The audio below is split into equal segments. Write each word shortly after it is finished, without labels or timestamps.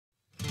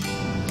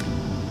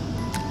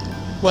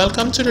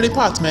Welcome to the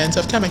Department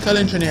of Chemical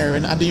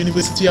Engineering at the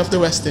University of the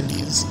West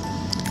Indies.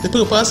 The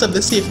purpose of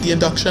the safety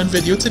induction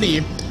video today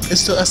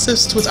is to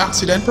assist with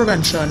accident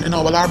prevention in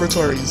our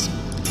laboratories.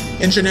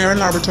 Engineering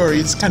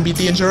laboratories can be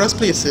dangerous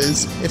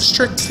places if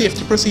strict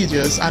safety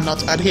procedures are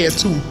not adhered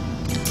to.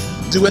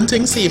 Doing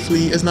things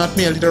safely is not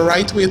merely the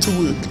right way to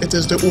work, it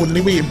is the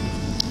only way.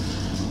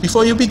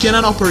 Before you begin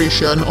an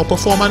operation or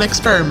perform an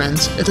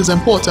experiment, it is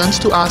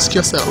important to ask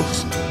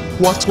yourself,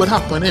 what would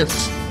happen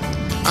if?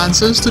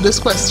 Answers to this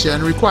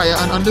question require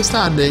an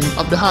understanding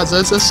of the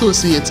hazards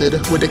associated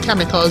with the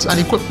chemicals and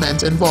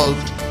equipment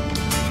involved.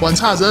 Once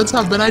hazards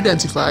have been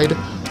identified,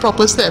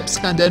 proper steps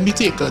can then be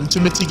taken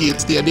to mitigate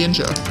their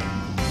danger.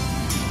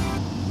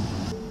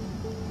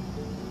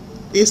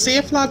 A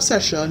safe lab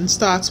session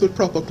starts with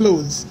proper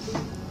clothes.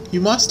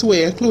 You must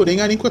wear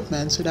clothing and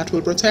equipment that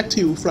will protect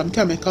you from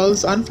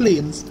chemicals and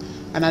flames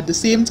and at the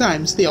same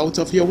time stay out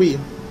of your way.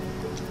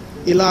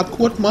 A lab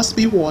coat must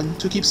be worn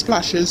to keep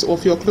splashes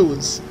off your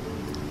clothes.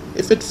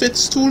 If it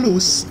fits too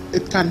loose,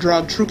 it can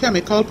drag through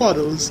chemical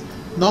puddles,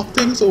 knock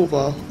things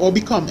over, or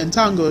become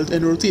entangled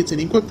in rotating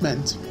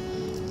equipment.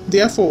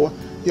 Therefore,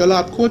 your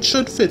lab coat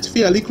should fit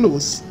fairly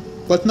close,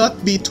 but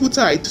not be too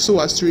tight so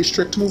as to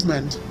restrict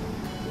movement.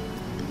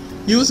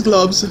 Use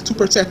gloves to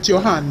protect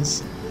your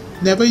hands.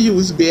 Never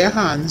use bare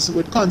hands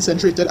with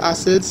concentrated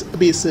acids,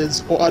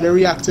 bases, or other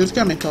reactive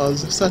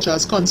chemicals such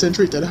as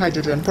concentrated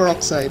hydrogen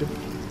peroxide.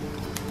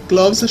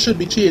 Gloves should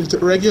be changed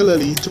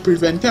regularly to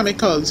prevent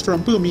chemicals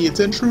from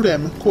permeating through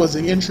them,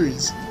 causing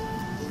injuries.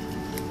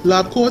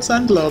 Lab coats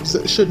and gloves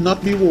should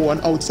not be worn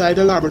outside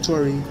the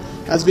laboratory,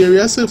 as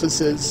various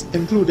surfaces,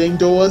 including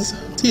doors,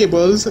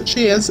 tables,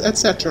 chairs,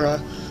 etc.,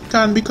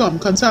 can become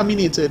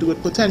contaminated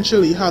with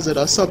potentially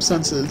hazardous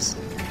substances.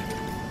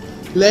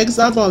 Legs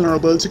are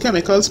vulnerable to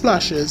chemical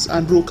splashes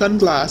and broken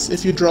glass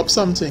if you drop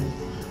something,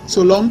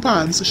 so long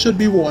pants should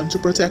be worn to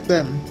protect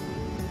them.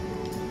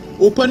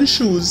 Open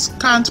shoes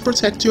can't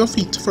protect your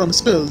feet from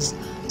spills,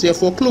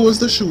 therefore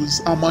closed shoes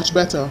are much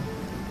better.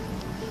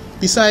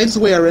 Besides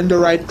wearing the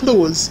right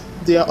clothes,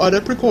 there are other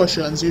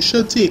precautions you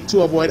should take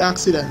to avoid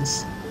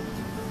accidents.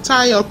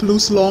 Tie up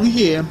loose long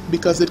hair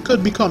because it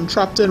could become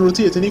trapped in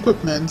rotating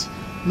equipment,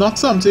 knock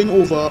something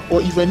over,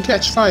 or even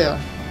catch fire.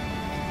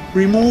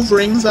 Remove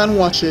rings and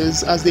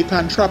watches as they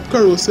can trap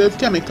corrosive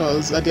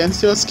chemicals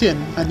against your skin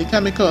and the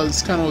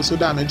chemicals can also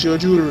damage your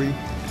jewelry.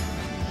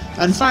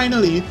 And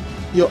finally,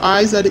 your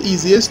eyes are the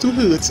easiest to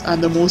hurt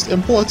and the most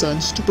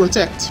important to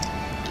protect.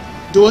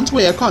 Don't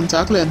wear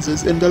contact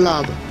lenses in the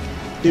lab.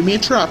 They may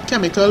trap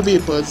chemical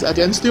vapors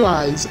against your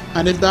eyes,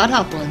 and if that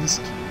happens,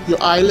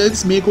 your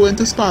eyelids may go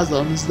into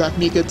spasms that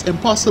make it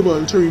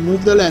impossible to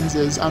remove the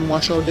lenses and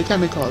wash out the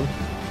chemical.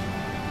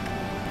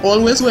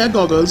 Always wear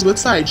goggles with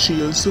side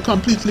shields to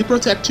completely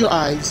protect your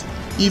eyes,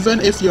 even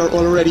if you're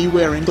already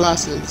wearing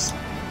glasses.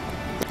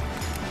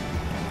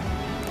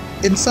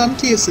 In some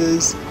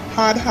cases,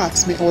 hard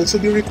hats may also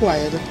be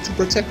required to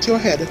protect your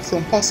head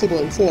from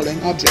possible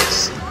falling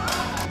objects.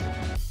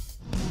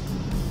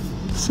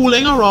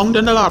 Fooling around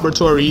in the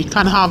laboratory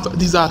can have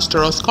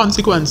disastrous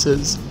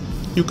consequences.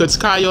 You could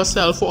scar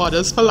yourself or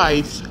others for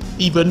life,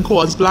 even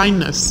cause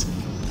blindness.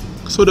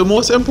 So the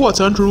most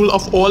important rule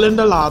of all in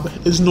the lab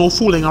is no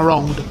fooling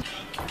around.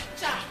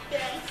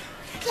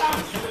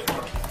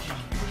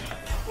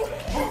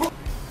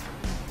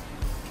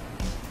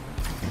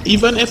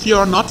 Even if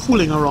you're not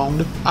fooling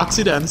around,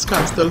 accidents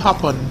can still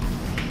happen.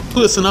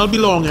 Personal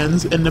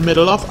belongings in the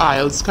middle of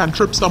aisles can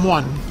trip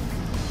someone.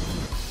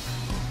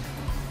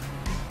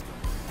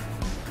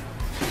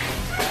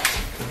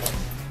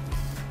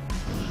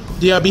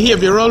 There are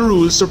behavioral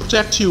rules to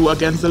protect you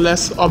against the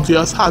less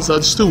obvious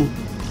hazards too.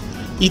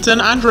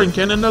 Eating and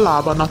drinking in the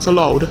lab are not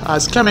allowed,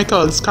 as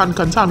chemicals can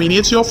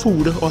contaminate your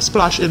food or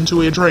splash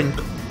into a drink.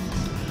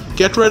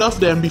 Get rid of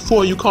them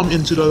before you come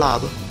into the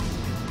lab.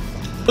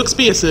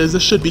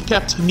 Workspaces should be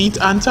kept neat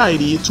and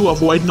tidy to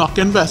avoid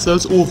knocking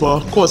vessels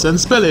over, causing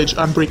spillage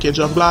and breakage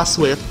of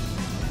glassware.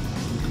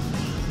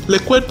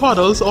 Liquid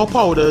puddles or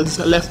powders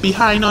left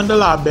behind on the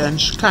lab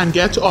bench can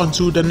get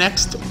onto the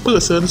next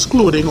person's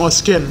clothing or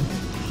skin.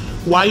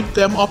 Wipe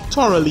them up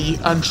thoroughly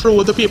and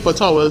throw the paper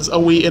towels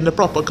away in the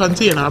proper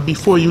container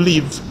before you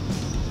leave.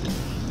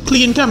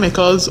 Clean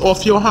chemicals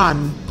off your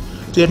hand.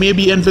 There may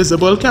be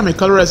invisible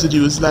chemical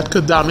residues that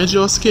could damage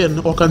your skin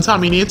or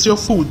contaminate your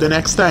food the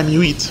next time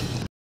you eat.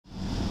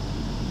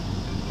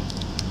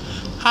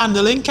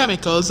 Handling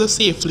chemicals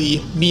safely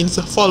means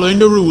following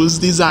the rules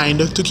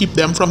designed to keep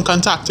them from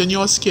contacting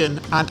your skin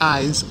and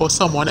eyes or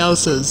someone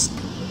else's.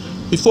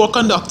 Before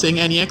conducting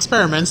any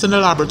experiments in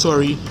the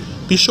laboratory,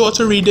 be sure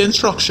to read the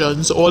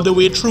instructions all the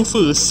way through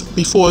first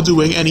before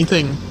doing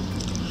anything.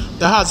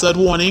 The hazard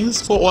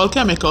warnings for all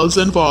chemicals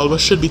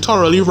involved should be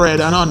thoroughly read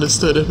and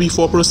understood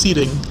before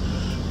proceeding.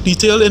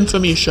 Detailed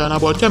information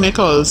about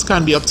chemicals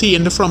can be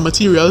obtained from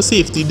material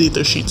safety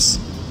data sheets.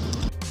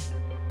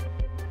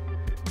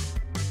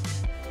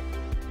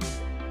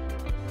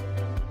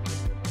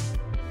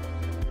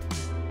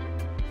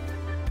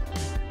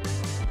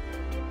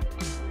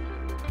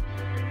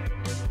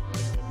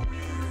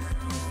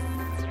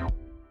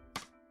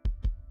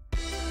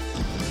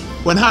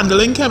 When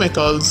handling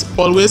chemicals,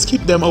 always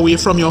keep them away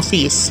from your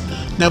face.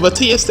 Never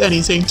taste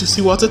anything to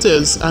see what it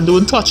is, and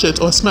don't touch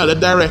it or smell it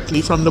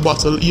directly from the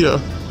bottle either.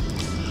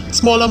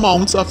 Small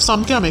amounts of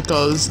some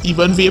chemicals,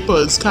 even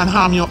vapors, can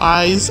harm your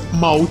eyes,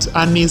 mouth,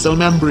 and nasal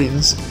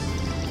membranes.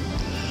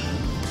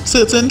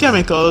 Certain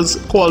chemicals,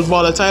 called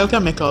volatile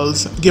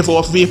chemicals, give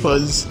off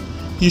vapors.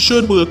 You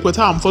should work with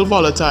harmful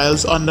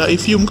volatiles under a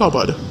fume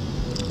cupboard.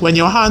 When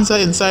your hands are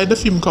inside the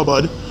fume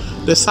cupboard,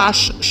 the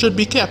sash should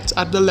be kept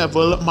at the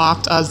level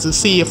marked as the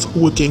safe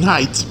working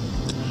height.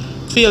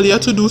 Failure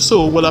to do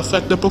so will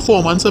affect the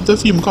performance of the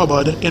fume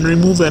cupboard in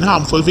removing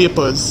harmful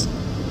vapors.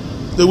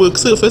 The work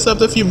surface of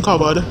the fume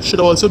cupboard should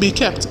also be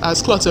kept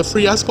as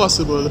clutter-free as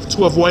possible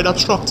to avoid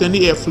obstructing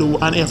the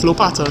airflow and airflow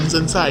patterns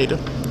inside.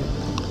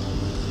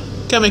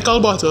 Chemical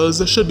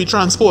bottles should be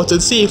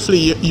transported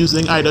safely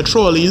using either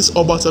trolleys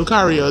or bottle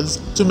carriers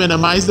to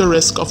minimize the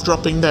risk of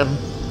dropping them.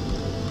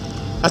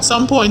 At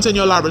some point in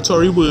your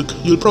laboratory work,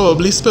 you'll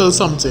probably spill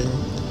something.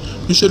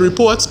 You should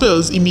report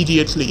spills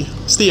immediately.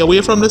 Stay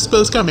away from the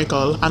spilled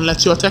chemical and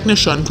let your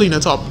technician clean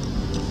it up.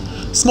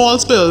 Small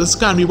spills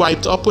can be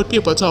wiped up with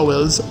paper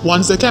towels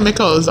once the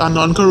chemicals are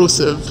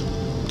non-corrosive.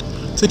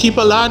 To keep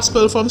a large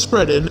spill from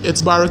spreading,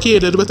 it's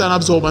barricaded with an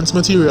absorbent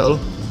material.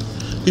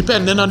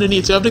 Depending on the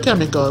nature of the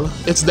chemical,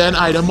 it's then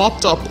either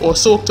mopped up or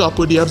soaked up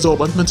with the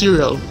absorbent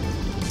material.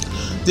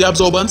 The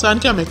absorbent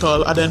and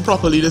chemical are then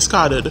properly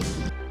discarded.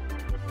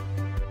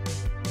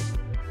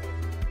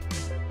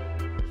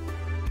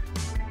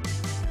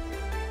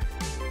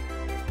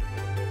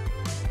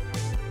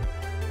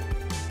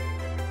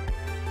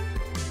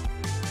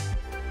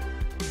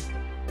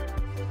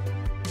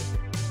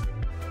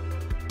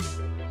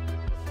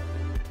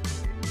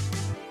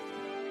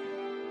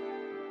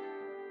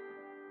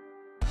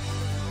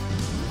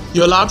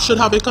 Your lab should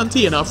have a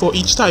container for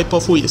each type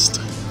of waste.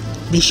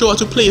 Be sure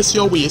to place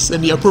your waste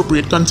in the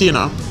appropriate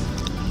container.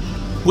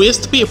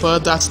 Waste paper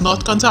that's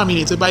not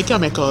contaminated by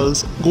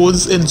chemicals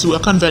goes into a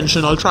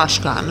conventional trash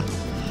can.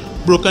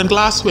 Broken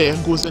glassware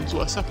goes into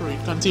a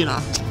separate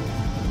container.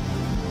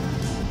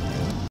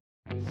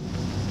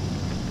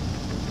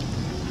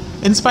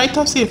 In spite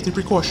of safety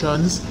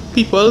precautions,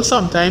 people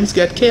sometimes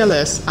get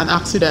careless and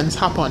accidents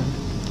happen.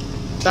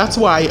 That's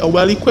why a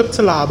well-equipped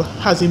lab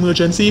has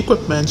emergency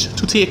equipment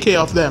to take care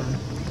of them.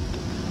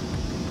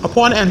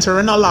 Upon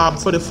entering a lab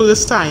for the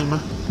first time,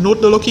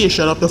 note the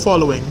location of the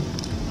following: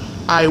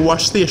 eye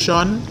wash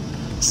station,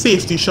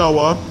 safety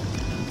shower,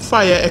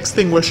 fire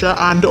extinguisher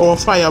and/or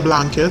fire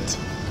blanket,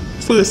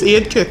 first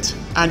aid kit,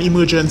 and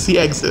emergency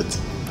exit.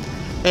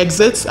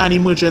 Exits and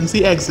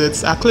emergency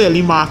exits are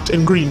clearly marked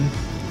in green.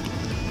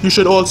 You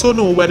should also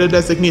know where the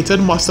designated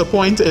muster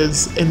point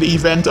is in the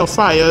event of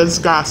fires,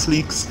 gas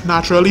leaks,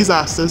 natural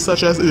disasters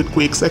such as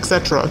earthquakes,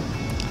 etc.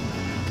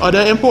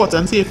 Other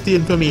important safety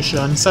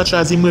information, such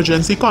as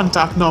emergency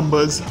contact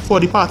numbers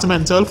for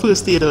departmental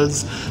first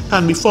aiders,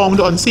 can be found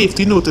on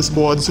safety notice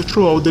boards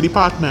throughout the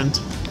department.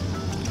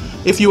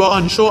 If you are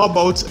unsure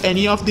about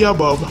any of the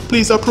above,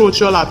 please approach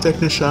your lab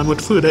technician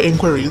with further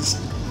inquiries.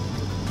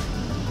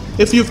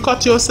 If you've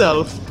cut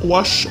yourself,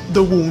 wash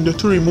the wound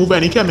to remove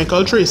any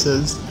chemical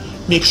traces.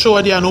 Make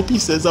sure there are no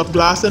pieces of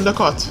glass in the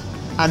cut,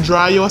 and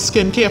dry your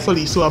skin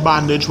carefully so a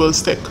bandage will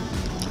stick.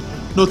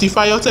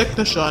 Notify your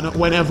technician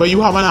whenever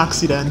you have an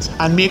accident,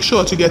 and make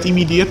sure to get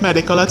immediate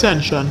medical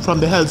attention from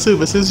the health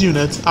services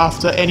unit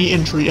after any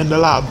injury in the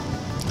lab.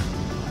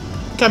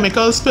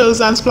 Chemical spills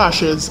and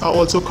splashes are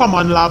also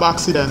common lab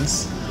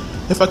accidents.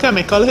 If a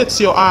chemical hits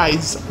your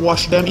eyes,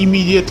 wash them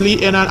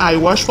immediately in an eye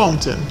wash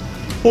fountain.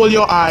 Hold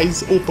your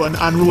eyes open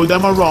and roll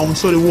them around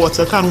so the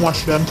water can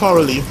wash them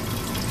thoroughly.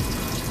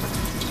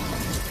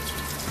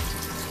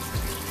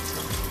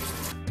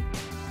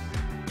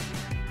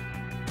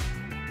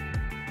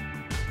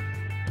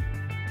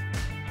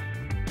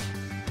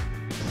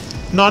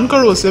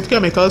 Non-corrosive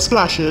chemical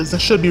splashes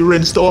should be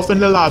rinsed off in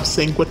the lab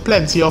sink with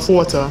plenty of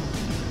water.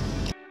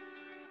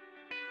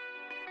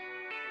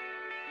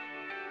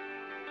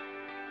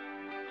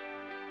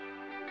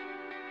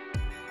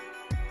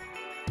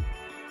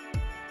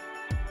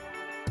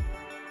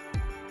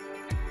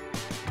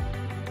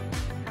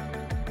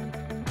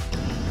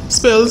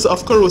 Spills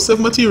of corrosive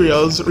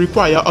materials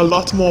require a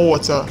lot more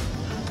water.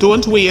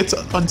 Don't wait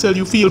until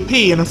you feel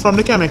pain from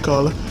the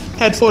chemical.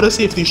 Head for the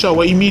safety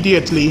shower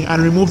immediately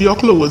and remove your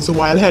clothes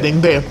while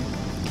heading there.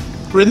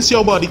 Rinse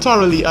your body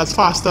thoroughly as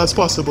fast as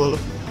possible.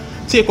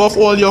 Take off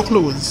all your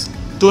clothes.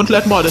 Don't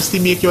let modesty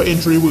make your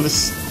injury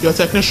worse. Your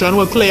technician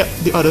will clear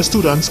the other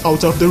students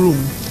out of the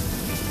room.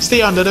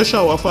 Stay under the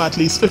shower for at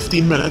least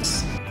 15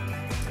 minutes.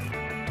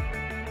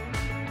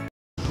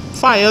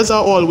 Fires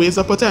are always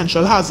a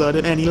potential hazard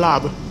in any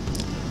lab.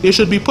 They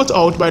should be put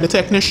out by the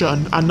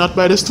technician and not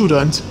by the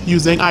student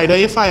using either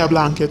a fire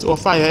blanket or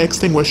fire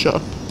extinguisher.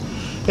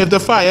 If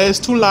the fire is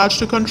too large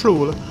to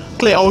control,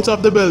 clear out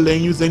of the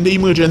building using the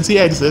emergency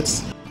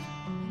exits.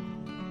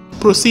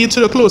 Proceed to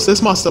the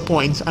closest muster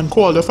point and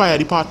call the fire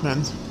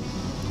department.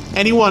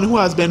 Anyone who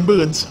has been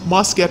burnt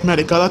must get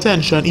medical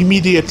attention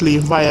immediately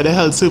via the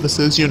health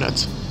services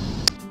unit.